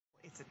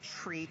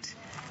a treat.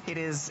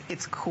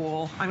 It's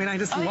cool. I mean, I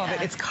just love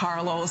it. It's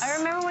Carlos. I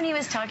remember when he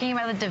was talking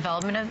about the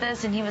development of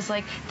this, and he was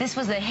like, this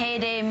was the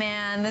heyday,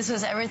 man.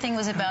 Everything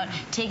was about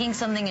taking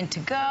something in to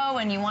go,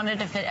 and you wanted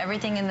to fit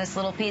everything in this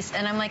little piece.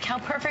 And I'm like, how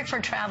perfect for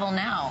travel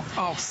now.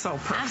 Oh, so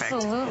perfect.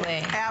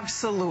 Absolutely.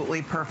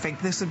 Absolutely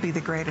perfect. This would be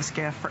the greatest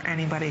gift for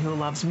anybody who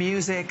loves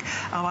music.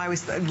 I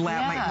always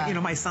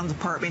laugh, my son's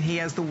apartment, he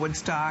has the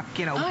Woodstock,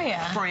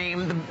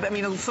 frame. I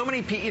mean, so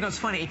many people, it's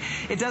funny.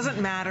 It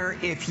doesn't matter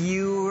if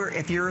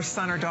your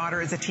son or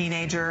daughter is a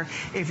teenager,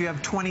 if you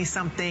have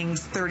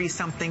 20-somethings,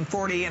 30-something,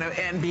 40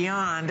 and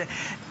beyond,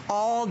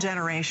 all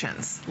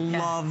generations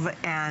love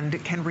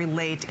and can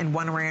relate in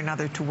one way or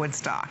another to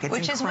Woodstock. It's incredible.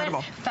 Which is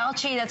what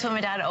Falchi, that's what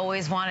my dad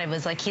always wanted,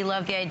 was like, he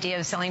loved the idea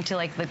of selling to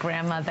like the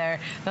grandmother,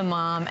 the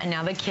mom, and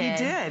now the kid.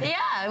 He did.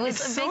 Yeah, it was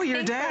it's a so big your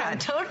thing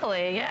dad. For him.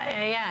 Totally,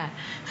 yeah.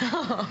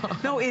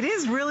 No, it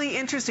is really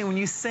interesting when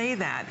you say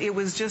that. It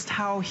was just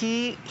how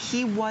he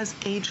was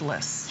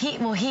ageless. We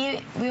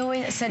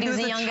always said he was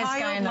the youngest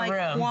guy in the room.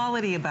 There was a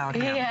quality about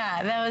him.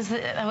 Yeah,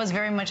 that was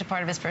very much a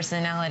part of his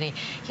personality.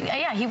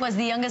 He was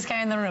the youngest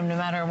guy in the room, no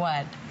matter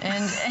what.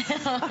 And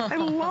I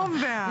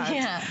love that.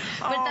 Yeah,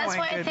 but that's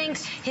why I think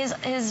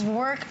his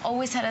work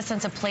always had a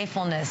sense of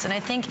playfulness, and I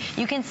think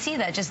you can see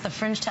that, just the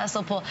fringe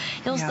tassel pull.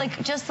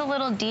 Like just the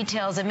little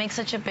details. It makes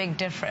such a big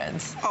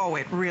difference. Oh,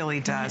 it really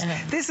does.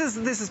 This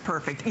is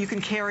perfect. You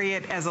can carry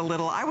it as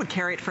I would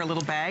carry it for a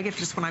little bag, if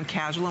just when I'm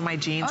casual in my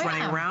jeans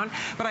running around.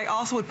 But I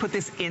also would put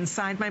this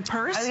inside my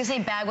purse. I was gonna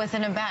say bag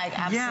within a bag.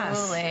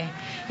 Absolutely.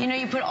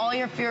 Yes. You put all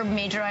your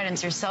major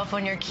items, your cell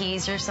phone, your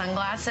keys, your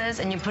sunglasses,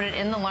 and you put it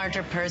in the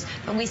larger purse.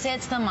 But we say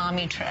it's the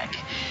mommy trick.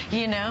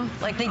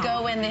 Like they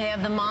go in, they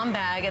have the mom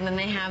bag, and then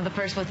they have the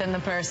purse within the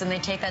purse, and they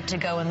take that to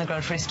go in the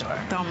grocery store.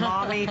 The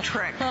mommy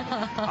trick.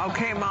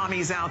 Okay,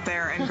 mommies out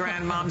there and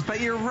grandmoms, but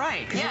you're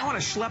right, because you don't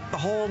want to schlep the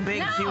whole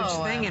big, huge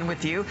thing in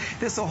with you.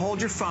 This will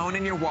hold your phone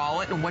and your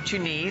wallet and what you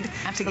need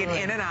to get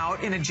in and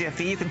out in a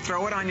jiffy. You can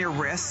throw it on your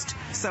wrist,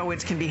 so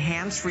it can be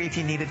hands-free if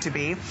you need it to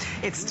be.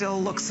 It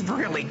still looks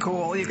really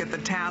cool. You get the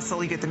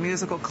tassel, you get the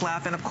musical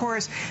clef, and of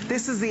course,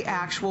 this is the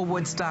actual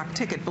Woodstock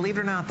ticket. Believe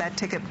it or not, that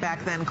ticket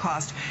back then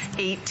cost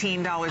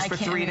 $18 for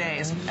 3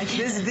 days.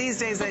 These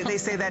days, they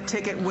say that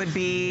ticket would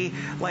be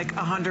like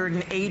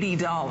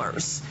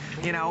 $180,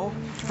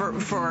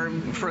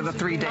 for the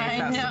 3-day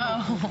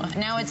festival. I know.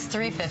 Now it's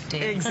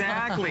 $350.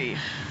 Exactly.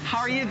 How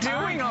are you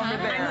doing over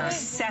there? I'm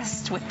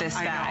obsessed with this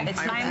bag.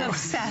 I'm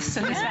obsessed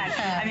with this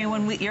bag. I mean,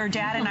 when your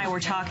dad and I were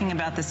talking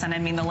about this, and I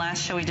mean, the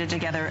last show we did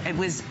together, it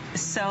was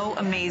so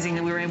amazing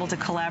that we were able to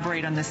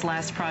collaborate on this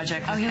last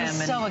project with him. He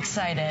was so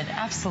excited.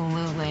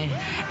 Absolutely.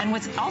 And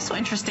what's also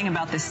interesting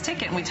about this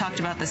ticket, and we talked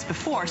about this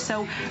before,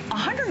 so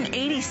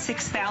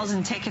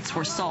 186,000 tickets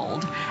were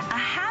sold.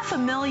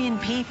 500,000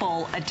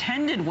 people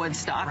attended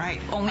Woodstock.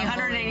 Right. Only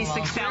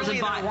 186,000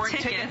 bought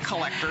ticket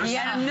collectors.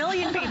 Yeah, 1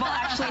 million people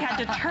actually had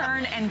to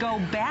turn and go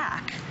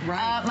back.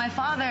 Right. My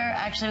father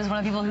actually was one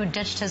of the people who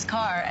ditched his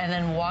car and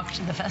then walked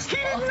to the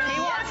festival.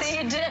 Yes,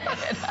 he did.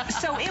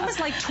 So it was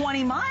like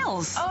 20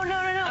 miles. Oh, no.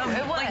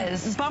 It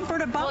was. Like bumper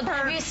to bumper. Well,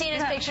 have you seen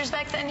his pictures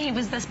back then? He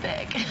was this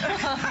big.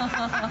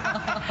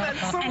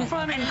 That's so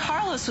funny. And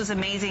Carlos was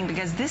amazing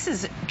because this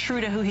is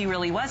true to who he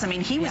really was. I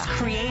mean, he was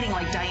creating,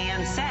 like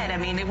Diane said, I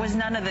mean, it was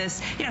none of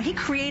this. He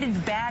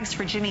created bags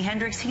for Jimi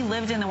Hendrix. He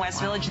lived in the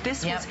West Village.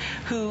 This was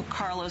who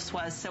Carlos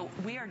was. So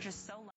we are just so